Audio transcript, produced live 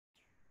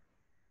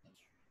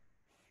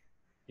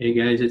Hey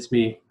guys, it's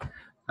me.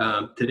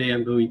 Today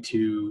I'm going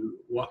to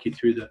walk you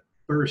through the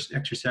first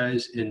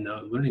exercise in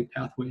the learning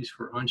pathways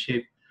for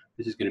Onshape.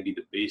 This is going to be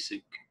the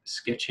basic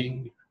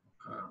sketching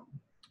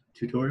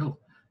tutorial.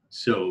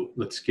 So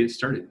let's get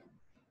started.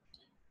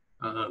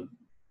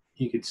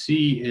 You can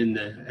see in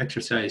the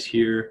exercise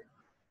here,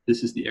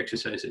 this is the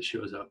exercise that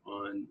shows up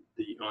on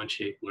the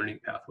Onshape learning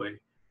pathway.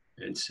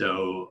 And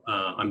so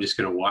I'm just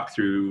going to walk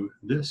through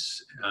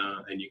this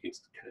and you can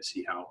kind of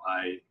see how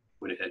I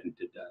went ahead and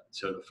did that.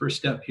 So the first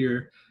step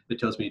here, it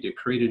tells me to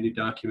create a new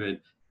document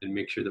and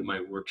make sure that my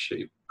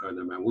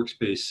my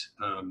workspace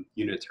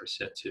units are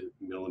set to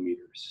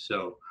millimeters.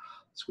 So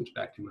switch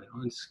back to my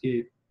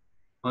Onshape,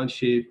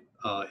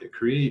 hit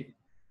create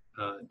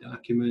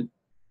document.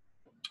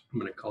 I'm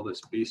going to call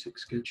this basic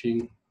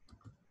sketching.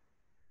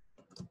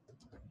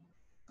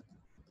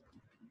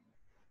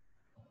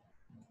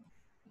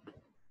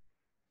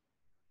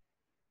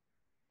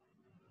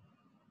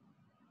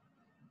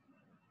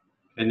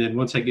 And then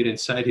once I get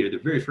inside here, the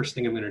very first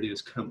thing I'm going to do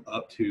is come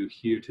up to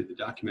here to the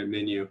document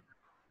menu.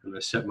 I'm going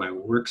to set my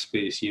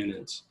workspace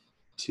units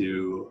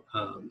to,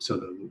 so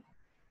the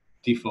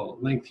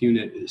default length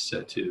unit is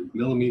set to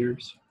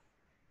millimeters.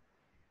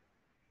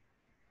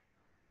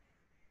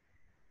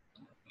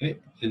 Okay,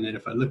 and then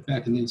if I look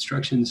back in the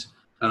instructions,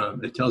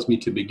 it tells me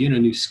to begin a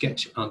new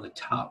sketch on the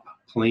top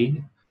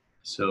plane.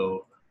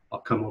 So I'll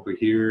come over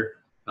here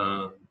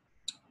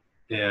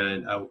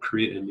and I will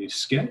create a new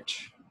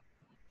sketch.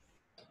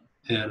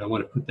 And I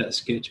want to put that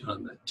sketch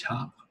on the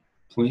top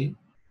plane.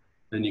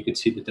 And you can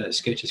see that that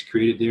sketch is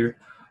created there.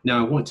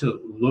 Now I want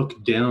to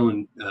look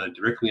down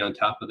directly on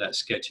top of that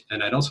sketch.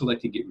 And I'd also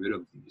like to get rid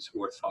of these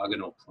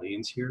orthogonal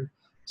planes here.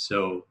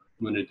 So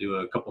I'm going to do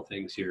a couple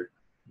things here.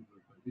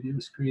 Video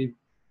screen.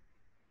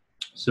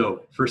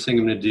 So first thing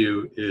I'm going to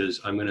do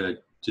is I'm going to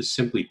just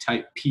simply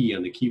type P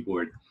on the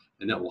keyboard,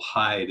 and that will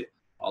hide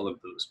all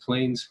of those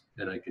planes.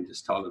 And I can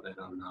just toggle that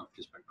on and off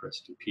just by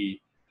pressing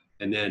P.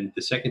 And then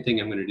the second thing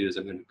I'm going to do is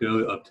I'm going to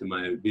go up to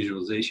my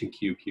visualization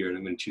cube here, and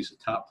I'm going to choose the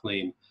top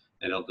plane,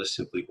 and I'll just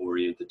simply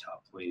orient the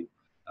top plane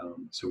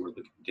so we're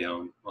looking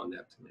down on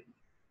that plane.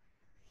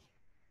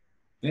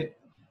 Okay.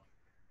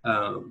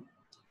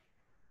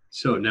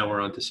 So now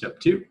we're on to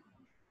step two.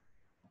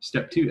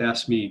 Step two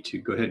asks me to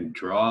go ahead and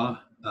draw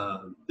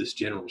this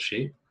general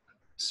shape.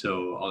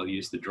 So I'll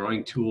use the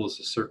drawing tools,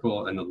 the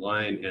circle and the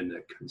line, and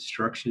the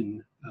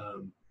construction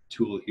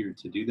tool here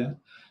to do that.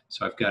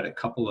 So I've got a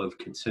couple of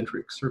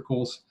concentric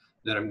circles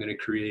that I'm going to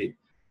create.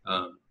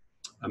 I'm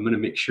going to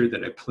make sure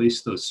that I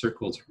place those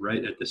circles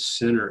right at the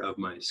center of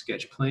my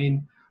sketch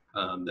plane.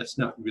 That's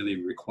not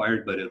really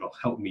required, but it'll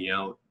help me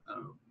out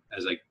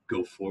as I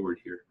go forward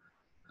here.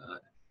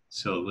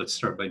 So let's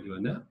start by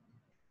doing that.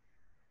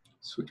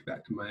 Switch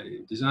back to my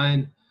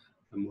design.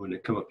 I'm going to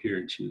come up here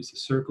and choose the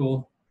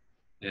circle.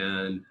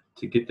 And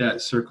to get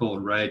that circle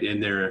right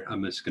in there,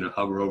 I'm just going to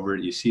hover over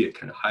it. You see it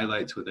kind of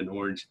highlights with an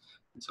orange.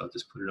 And so I'll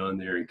just put it on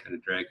there and kind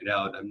of drag it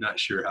out. I'm not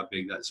sure how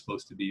big that's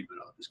supposed to be,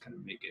 but I'll just kind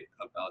of make it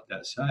about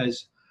that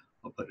size.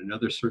 I'll put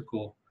another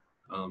circle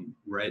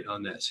right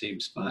on that same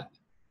spot.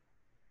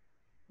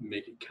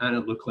 Make it kind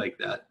of look like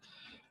that.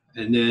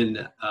 And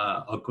then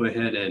I'll go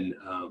ahead and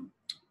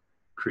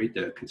create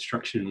the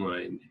construction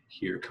line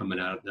here coming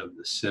out of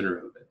the center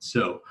of it.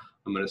 So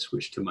I'm going to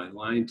switch to my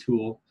line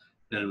tool,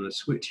 and I'm going to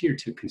switch here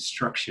to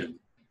construction,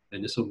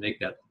 and this will make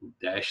that little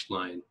dashed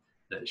line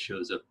that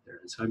shows up there.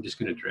 And so I'm just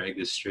going to drag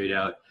this straight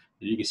out,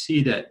 and you can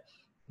see that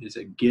as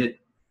I get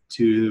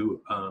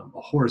to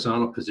a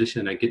horizontal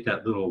position, I get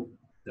that little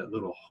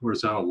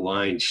horizontal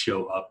line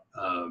show up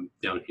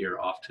down here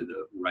off to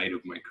the right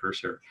of my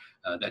cursor.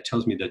 That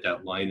tells me that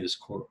that line is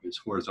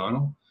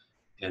horizontal,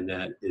 and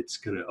that it's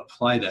going to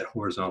apply that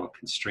horizontal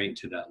constraint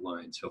to that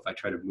line. So if I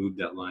try to move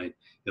that line,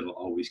 it'll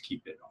always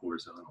keep it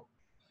horizontal.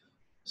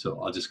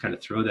 So I'll just kind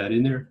of throw that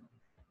in there.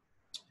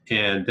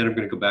 And then I'm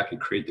going to go back and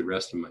create the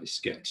rest of my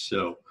sketch.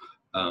 So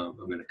I'm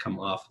going to come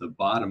off the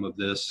bottom of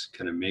this,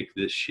 kind of make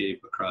this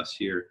shape across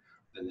here,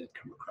 and then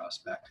come across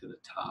back to the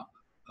top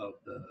of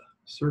the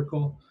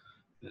circle.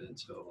 And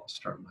so I'll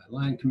start my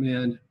line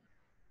command,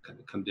 kind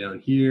of come down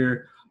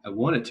here. I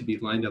want it to be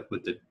lined up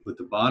with the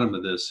bottom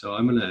of this, so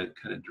I'm going to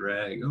kind of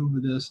drag over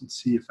this and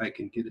see if I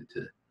can get it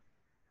to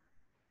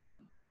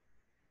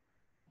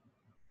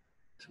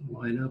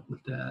line up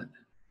with that.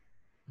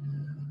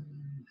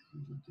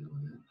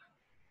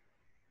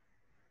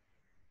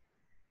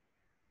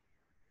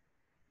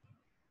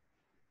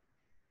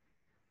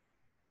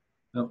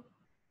 Nope,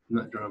 I'm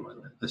not drawing my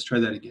line. Let's try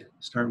that again.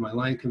 Start my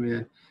line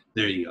command.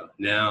 There you go.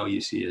 Now you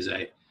see as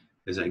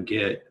I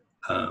get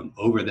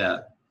over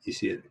that, you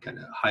see it kind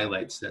of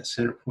highlights that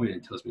center point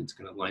and tells me it's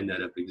going to line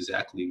that up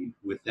exactly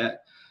with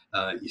that.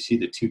 You see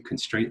the two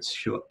constraints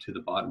show up to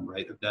the bottom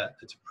right of that.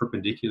 It's a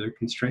perpendicular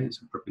constraint,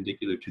 so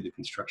perpendicular to the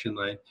construction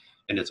line,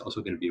 and it's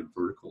also going to be a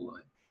vertical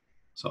line.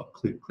 So I'll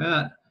click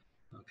that.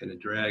 I'll kind of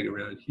drag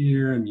around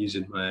here. I'm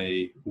using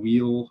my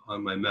wheel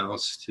on my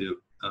mouse to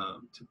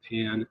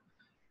pan.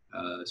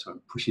 So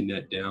I'm pushing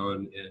that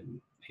down and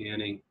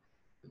panning.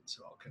 And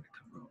so I'll kind of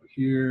come over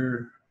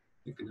here,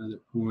 pick another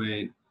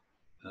point,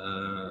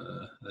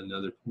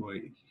 another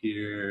point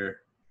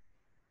here.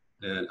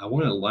 And I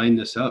want to line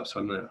this up, so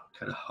I'm going to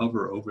kind of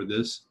hover over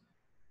this,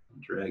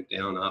 drag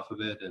down off of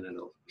it, and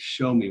it'll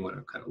show me when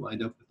I'm kind of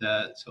lined up with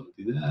that. So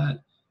I'll do that.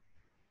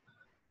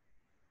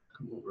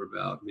 Come over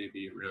about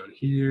maybe around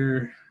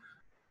here.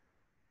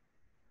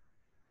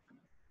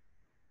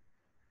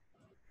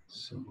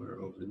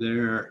 Somewhere over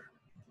there,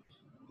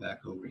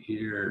 back over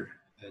here,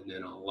 and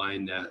then I'll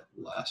line that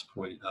last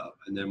point up.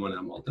 And then when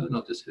I'm all done,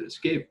 I'll just hit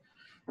escape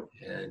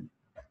and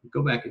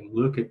go back and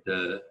look at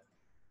the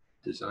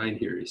design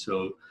here.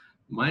 So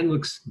mine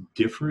looks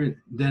different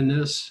than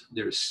this.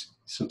 There's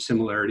some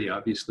similarity,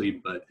 obviously,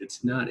 but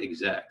it's not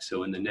exact.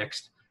 So in the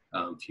next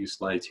few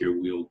slides here,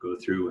 we'll go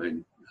through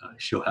and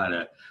show how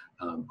to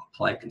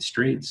apply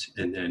constraints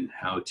and then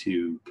how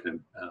to kind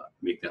of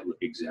make that look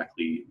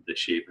exactly the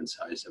shape and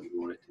size that we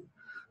want it to.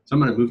 So I'm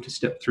going to move to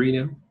step 3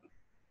 now.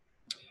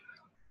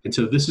 And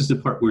so this is the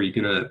part where you're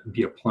going to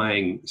be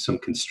applying some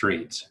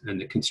constraints. And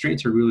the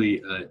constraints are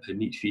really a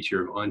neat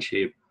feature of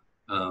Onshape.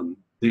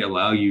 They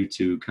allow you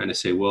to kind of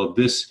say, well,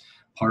 this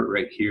part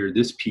right here,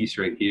 this piece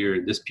right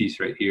here, this piece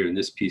right here, and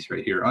this piece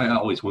right here, I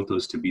always want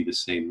those to be the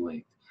same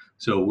length.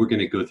 So we're going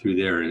to go through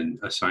there and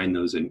assign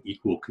those an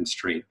equal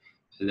constraint.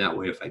 And that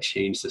way, if I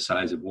change the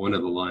size of one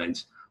of the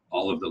lines,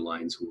 all of the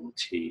lines will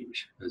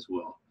change as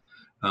well.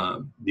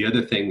 The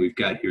other thing we've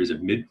got here is a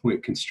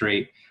midpoint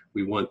constraint.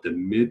 We want the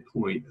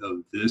midpoint of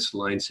this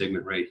line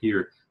segment right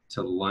here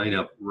to line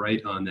up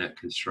right on that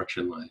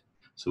construction line.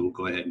 So we'll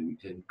go ahead and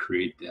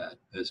create that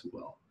as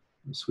well.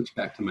 I'll switch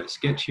back to my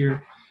sketch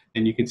here,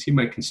 and you can see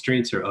my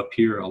constraints are up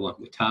here along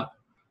the top,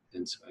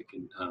 and so I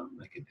can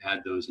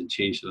add those and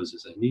change those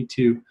as I need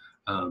to.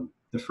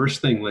 The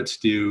first thing, let's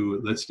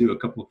do a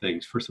couple of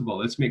things. First of all,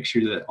 let's make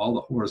sure that all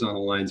the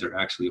horizontal lines are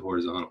actually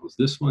horizontals.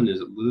 This one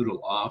is a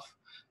little off,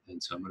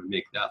 and so I'm going to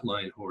make that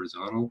line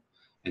horizontal,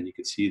 and you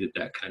can see that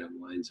that kind of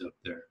lines up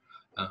there.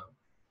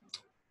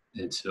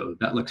 And so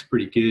that looks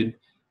pretty good.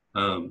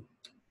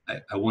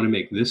 I want to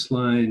make this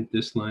line,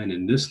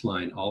 and this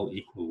line all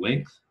equal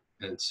length.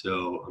 And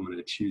so I'm going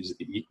to choose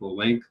the equal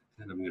length,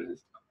 and I'm going to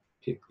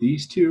pick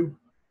these two.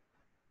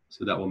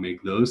 So that will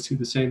make those two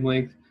the same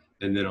length.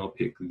 And then I'll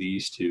pick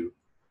these two,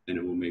 and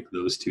it will make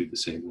those two the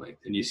same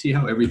length. And you see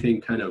how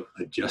everything kind of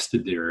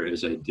adjusted there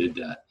as I did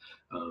that.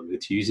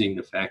 It's using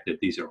the fact that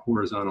these are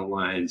horizontal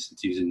lines,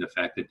 it's using the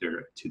fact that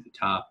they're to the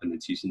top, and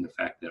it's using the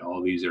fact that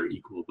all these are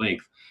equal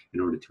length in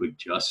order to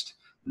adjust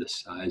the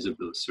size of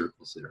those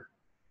circles there.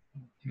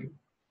 Okay.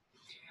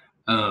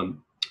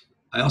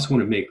 I also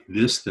want to make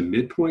this the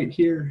midpoint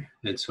here,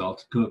 and so I'll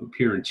go up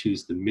here and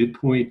choose the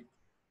midpoint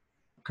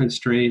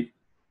constraint,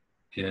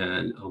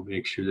 and I'll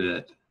make sure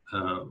that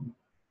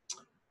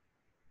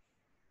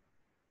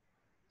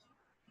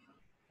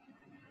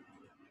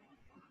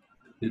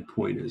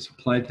midpoint is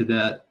applied to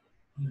that.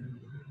 Let's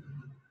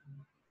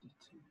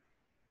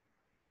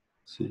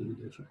see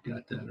if I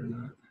got that or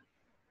not.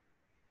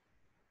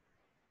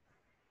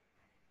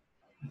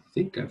 I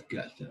think I've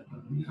got that, but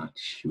I'm not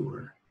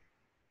sure.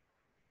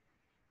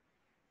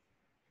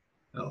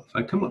 Oh, if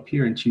I come up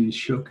here and choose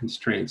show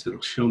constraints,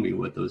 it'll show me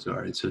what those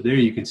are. And so there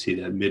you can see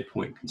that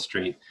midpoint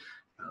constraint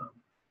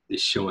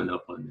is showing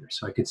up on there.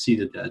 So I can see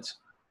that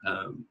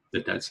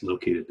that's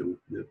located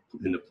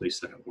in the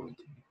place that I want it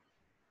to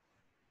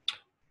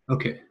be.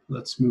 Okay,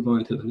 let's move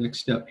on to the next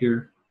step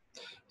here.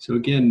 So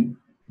again,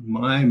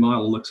 my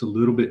model looks a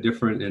little bit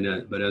different,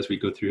 but as we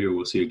go through here,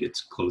 we'll see it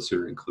gets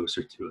closer and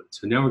closer to it.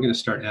 So now we're going to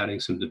start adding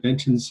some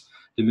dimensions.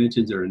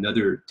 Dimensions are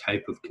another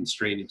type of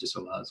constraint. It just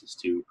allows us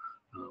to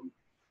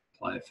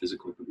apply a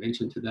physical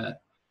dimension to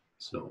that.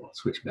 So I'll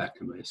switch back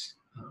to my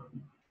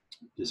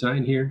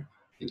design here,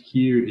 and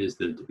here is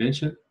the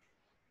dimension.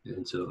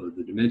 And so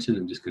the dimension,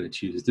 I'm just going to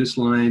choose this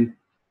line,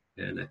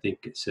 and I think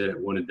it said I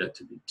wanted that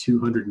to be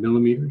 200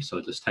 millimeters. So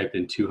I'll just type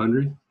in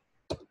 200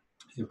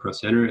 and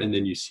press enter, and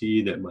then you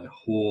see that my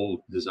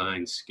whole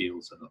design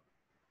scales up.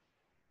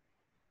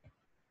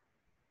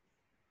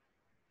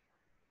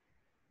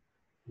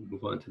 We'll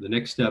move on to the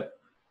next step.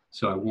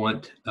 So I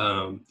want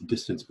the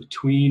distance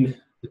between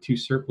the two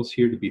circles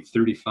here to be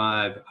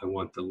 35. I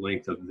want the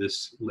length of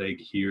this leg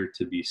here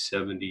to be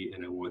 70,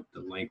 and I want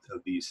the length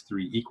of these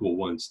three equal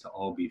ones to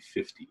all be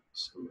 50.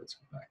 So let's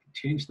go back and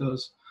change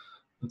those.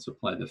 Let's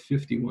apply the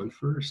 51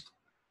 first.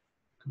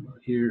 Come out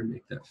here,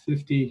 make that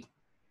 50.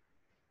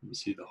 You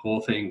see the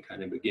whole thing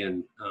kind of,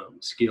 again,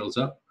 scales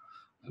up.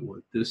 I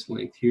want this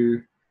length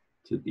here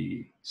to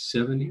be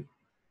 70.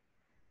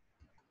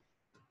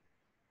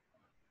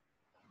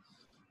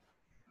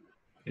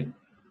 Okay.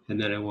 And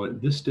then I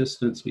want this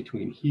distance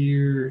between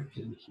here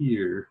and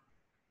here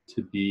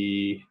to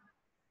be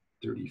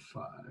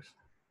 35.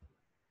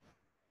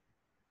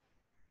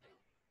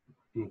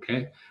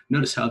 Okay,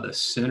 notice how the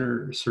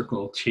center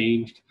circle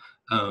changed.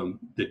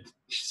 The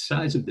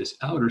size of this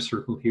outer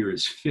circle here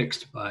is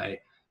fixed by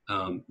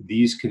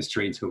these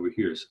constraints over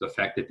here. So the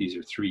fact that these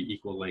are three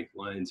equal length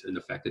lines and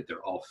the fact that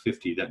they're all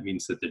 50, that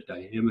means that the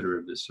diameter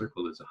of this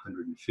circle is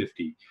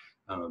 150.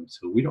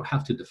 So we don't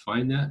have to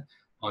define that.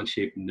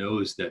 Onshape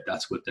knows that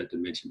that's what that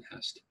dimension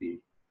has to be.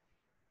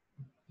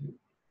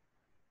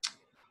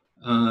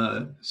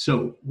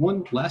 So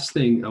one last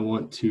thing I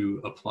want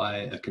to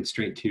apply a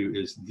constraint to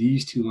is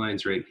these two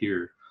lines right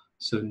here.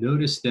 So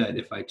notice that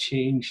if I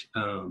change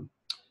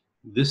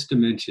this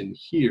dimension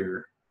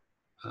here,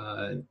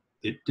 uh,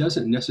 it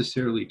doesn't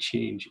necessarily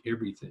change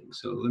everything.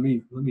 So let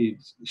me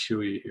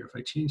show you here. If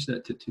I change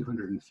that to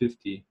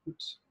 250,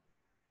 oops.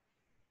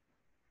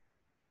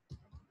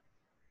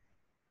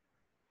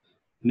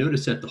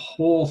 Notice that the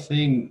whole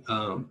thing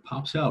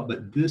pops out,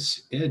 but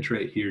this edge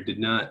right here did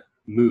not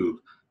move.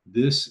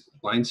 This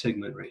line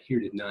segment right here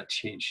did not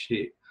change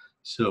shape.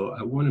 So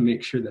I want to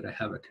make sure that I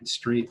have a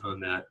constraint on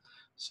that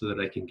so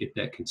that I can get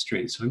that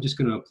constraint. So I'm just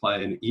going to apply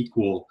an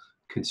equal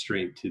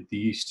constraint to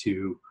these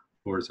two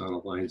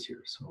horizontal lines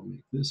here. So I'll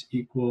make this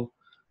equal,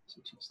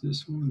 such as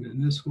this one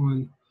and this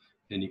one.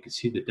 And you can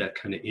see that that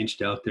kind of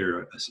inched out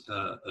there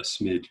a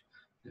smidge.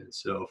 And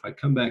so if I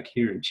come back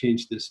here and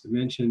change this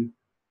dimension,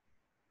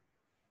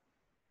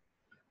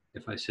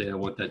 if I say I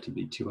want that to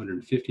be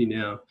 250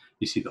 now,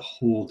 you see the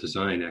whole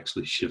design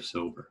actually shifts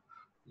over.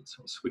 And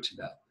so I'll switch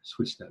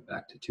that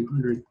back to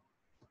 200.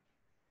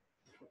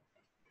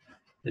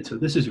 And so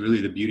this is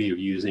really the beauty of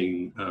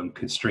using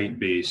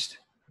constraint-based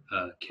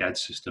CAD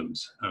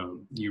systems.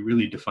 You're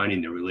really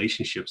defining the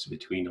relationships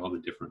between all the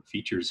different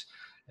features,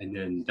 and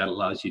then that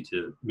allows you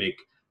to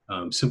make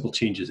simple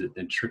changes that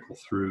then trickle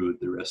through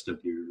the rest of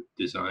your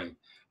design.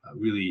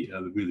 Really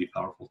a really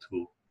powerful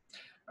tool.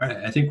 All right,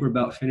 I think we're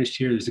about finished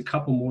here. There's a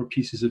couple more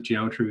pieces of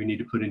geometry we need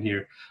to put in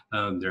here.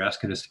 They're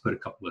asking us to put a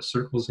couple of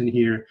circles in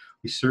here.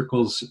 These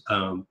circles,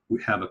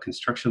 we have a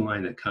construction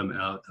line that come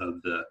out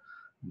of the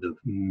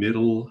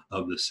middle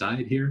of the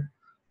side here.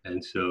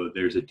 And so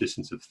there's a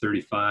distance of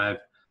 35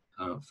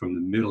 from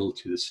the middle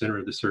to the center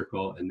of the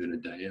circle, and then a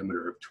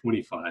diameter of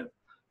 25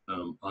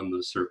 on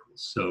those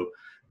circles. So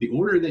the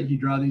order that you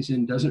draw these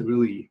in doesn't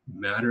really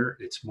matter.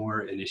 It's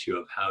more an issue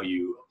of how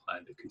you apply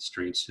the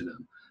constraints to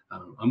them.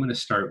 I'm going to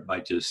start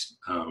by just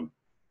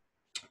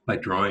by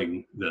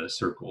drawing the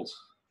circles.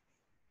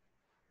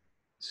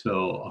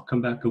 So I'll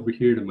come back over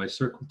here to my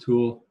circle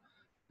tool,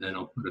 and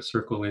I'll put a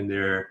circle in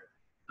there.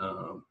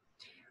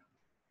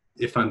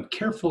 If I'm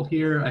careful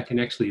here, I can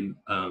actually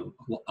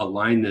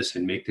align this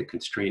and make the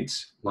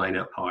constraints line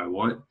up how I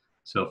want.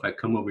 So if I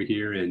come over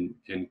here and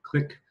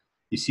click,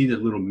 you see the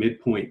little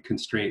midpoint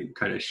constraint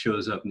kind of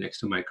shows up next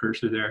to my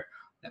cursor there.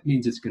 That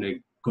means it's going to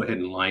go ahead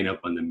and line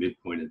up on the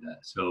midpoint of that.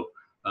 So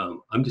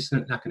I'm just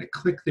not going to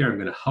click there. I'm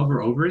going to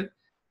hover over it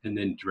and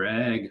then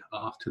drag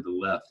off to the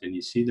left. And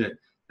you see that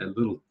that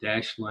little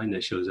dashed line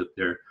that shows up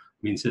there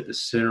means that the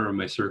center of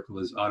my circle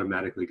is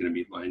automatically going to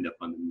be lined up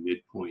on the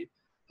midpoint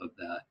of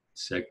that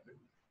segment.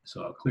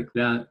 So I'll click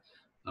that.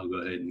 I'll go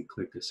ahead and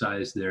click the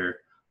size there.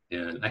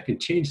 And I can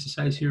change the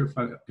size here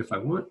if I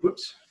want.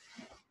 Whoops.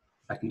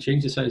 I can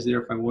change the size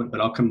there if I want, but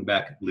I'll come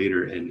back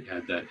later and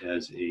add that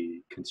as a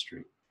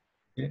constraint.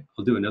 Okay,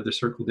 I'll do another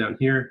circle down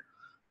here.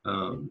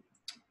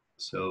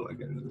 So I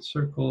got another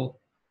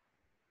circle.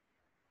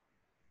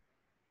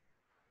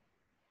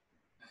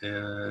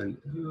 And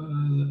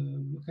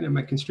looking at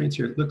my constraints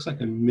here, it looks like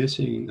I'm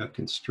missing a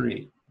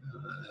constraint.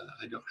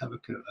 I don't have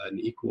an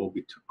equal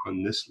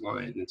on this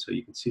line. And so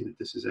you can see that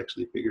this is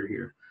actually bigger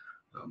here.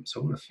 So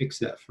I want to fix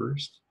that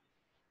first.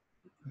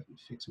 I can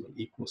fix my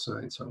equal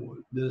sign. So I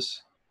want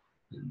this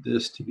and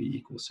this to be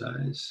equal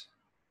size.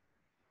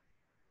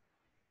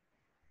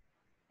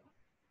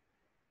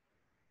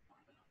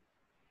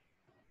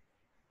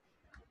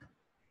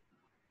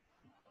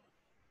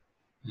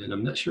 And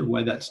I'm not sure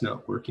why that's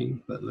not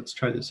working, but let's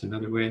try this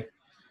another way.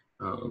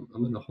 I'm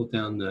going to hold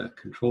down the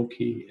control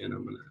key and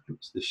I'm going to,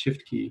 oops, the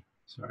shift key,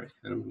 sorry,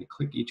 and I'm going to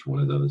click each one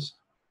of those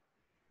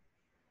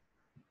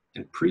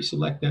and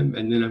pre-select them.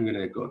 And then I'm going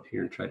to go up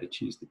here and try to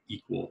choose the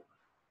equal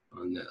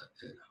on that.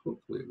 And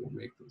hopefully we'll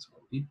make those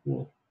all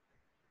equal.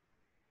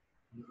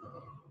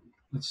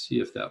 Let's see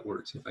if that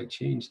works. If I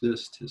change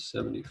this to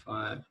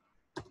 75,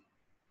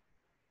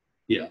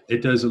 yeah,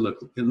 it does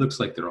look, it looks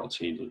like they're all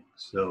changing.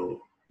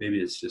 So maybe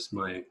it's just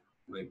my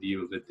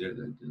view of it there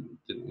that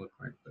didn't look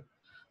right, but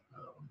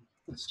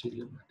let's change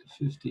it back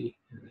to 50,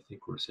 and I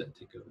think we're set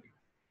to go.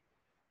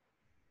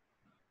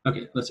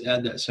 Okay, let's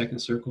add that second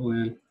circle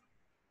in.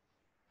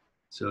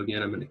 So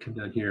again, I'm going to come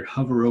down here,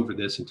 hover over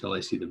this until I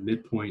see the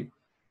midpoint.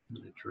 I'm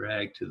going to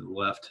drag to the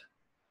left,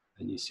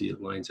 and you see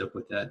it lines up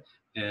with that.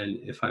 And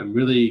if I'm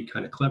really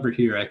kind of clever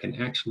here, I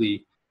can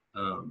actually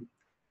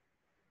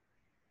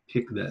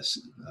pick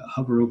this,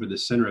 hover over the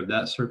center of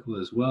that circle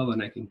as well,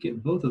 and I can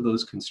get both of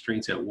those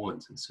constraints at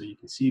once. And so you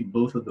can see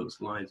both of those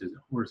lines. There's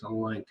a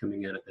horizontal line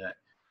coming out of that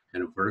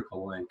and a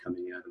vertical line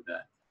coming out of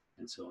that.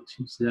 And so I'll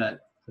choose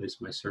that,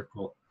 place my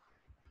circle.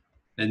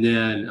 And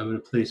then I'm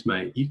going to place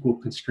my equal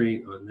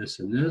constraint on this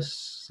and this.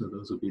 So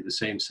those will be the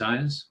same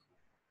size.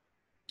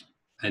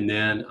 And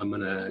then I'm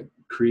going to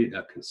create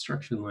a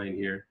construction line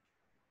here.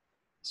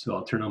 So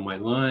I'll turn on my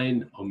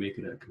line, I'll make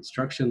it a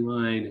construction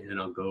line, and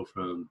I'll go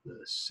from the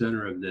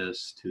center of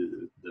this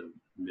to the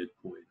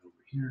midpoint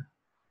over here.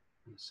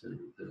 The center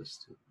of this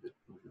to the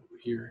midpoint over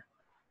here.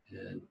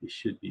 And we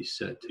should be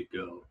set to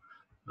go.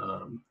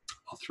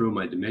 I'll throw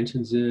my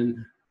dimensions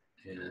in,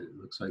 And it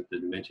looks like the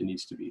dimension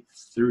needs to be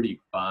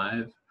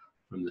 35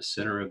 from the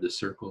center of the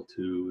circle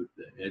to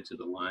the edge of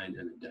the line,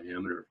 and a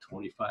diameter of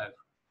 25.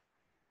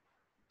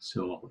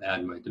 So I'll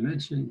add my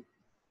dimension,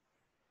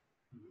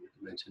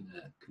 dimension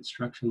that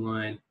construction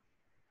line,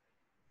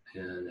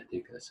 and I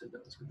think I said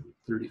that was going to be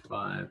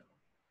 35.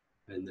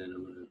 And then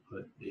I'm going to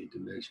put a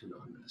dimension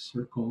on the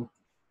circle.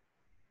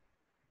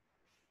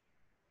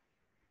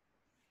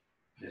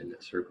 And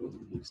that circle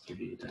needs to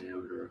be a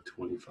diameter of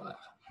 25.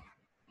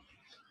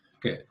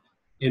 Okay,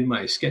 in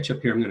my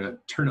SketchUp here, I'm going to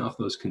turn off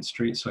those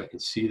constraints so I can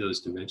see those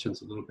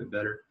dimensions a little bit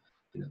better.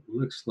 And it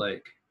looks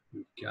like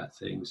we've got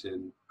things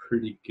in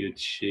pretty good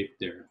shape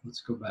there.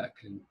 Let's go back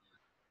and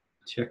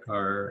check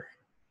our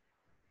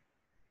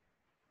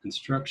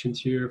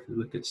instructions here. If we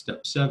look at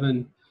step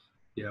 7,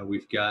 yeah,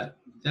 we've got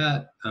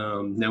that.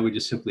 Now we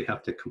just simply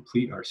have to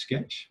complete our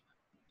sketch.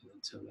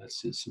 And so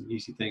that's just an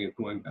easy thing of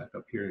going back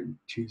up here and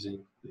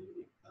choosing the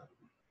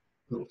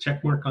little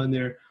check mark on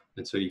there.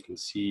 And so you can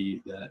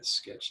see that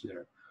sketch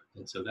there.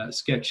 And so that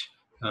sketch,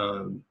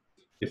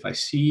 if I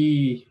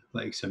see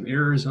like some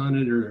errors on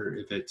it, or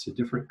if it's a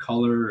different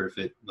color, or if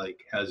it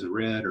like has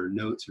red or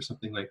notes or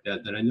something like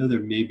that, then I know there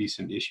may be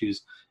some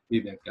issues.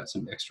 Maybe I've got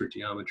some extra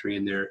geometry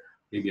in there.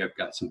 Maybe I've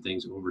got some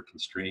things over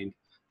constrained.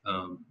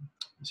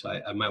 So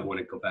I might want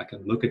to go back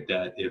and look at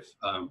that if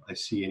I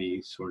see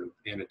any sort of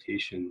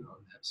annotation on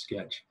that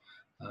sketch.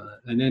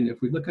 And then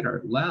if we look at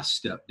our last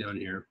step down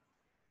here,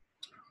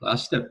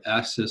 last step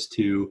asks us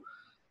to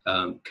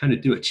kind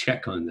of do a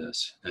check on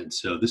this. And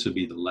so this would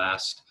be the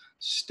last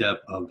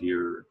step of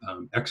your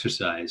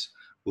exercise,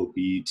 will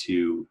be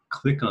to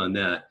click on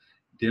that.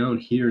 Down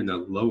here in the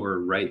lower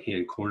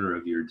right-hand corner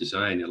of your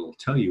design, it'll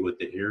tell you what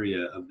the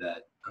area of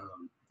that,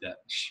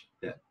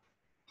 that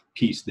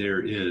piece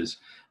there is.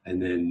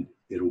 And then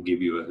it'll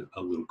give you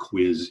a little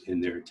quiz in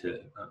there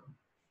to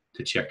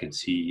check and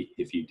see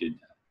if you did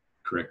that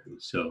correctly.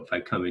 So if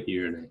I come in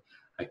here and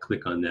I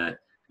click on that,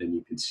 then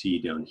you can see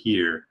down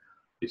here,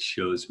 it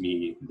shows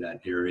me that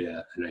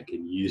area, and I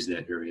can use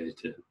that area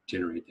to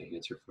generate the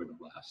answer for the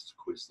last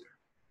quiz there.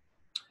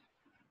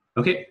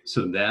 Okay,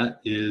 so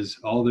that is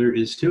all there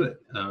is to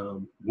it.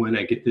 When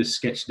I get this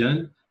sketch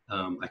done,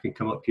 I can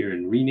come up here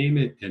and rename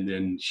it and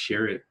then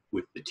share it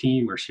with the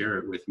team or share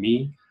it with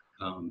me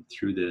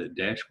through the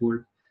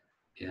dashboard.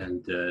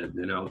 And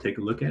then I'll take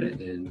a look at it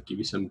and give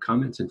you some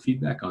comments and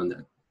feedback on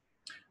that.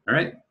 All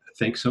right,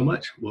 thanks so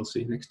much. We'll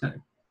see you next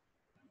time.